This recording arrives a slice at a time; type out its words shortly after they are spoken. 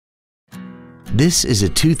This is a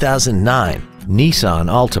 2009 Nissan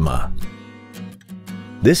Altima.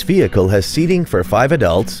 This vehicle has seating for 5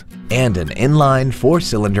 adults and an inline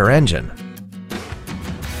 4-cylinder engine.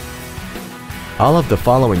 All of the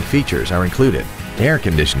following features are included: air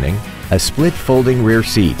conditioning, a split folding rear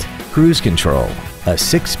seat, cruise control, a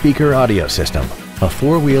 6-speaker audio system, a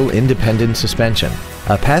 4-wheel independent suspension,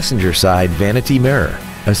 a passenger side vanity mirror,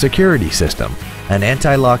 a security system, an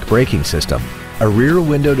anti-lock braking system, a rear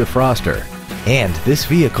window defroster, and this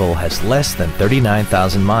vehicle has less than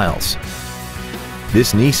 39,000 miles.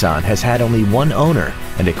 This Nissan has had only one owner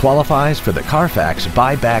and it qualifies for the Carfax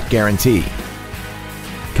buyback guarantee.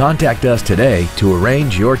 Contact us today to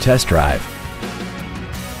arrange your test drive.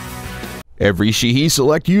 Every Sheehy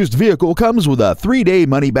Select used vehicle comes with a 3-day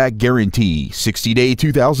money-back guarantee, 60-day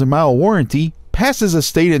 2,000-mile warranty, passes a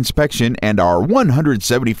state inspection and our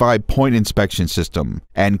 175-point inspection system,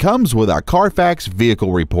 and comes with a Carfax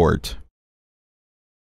vehicle report.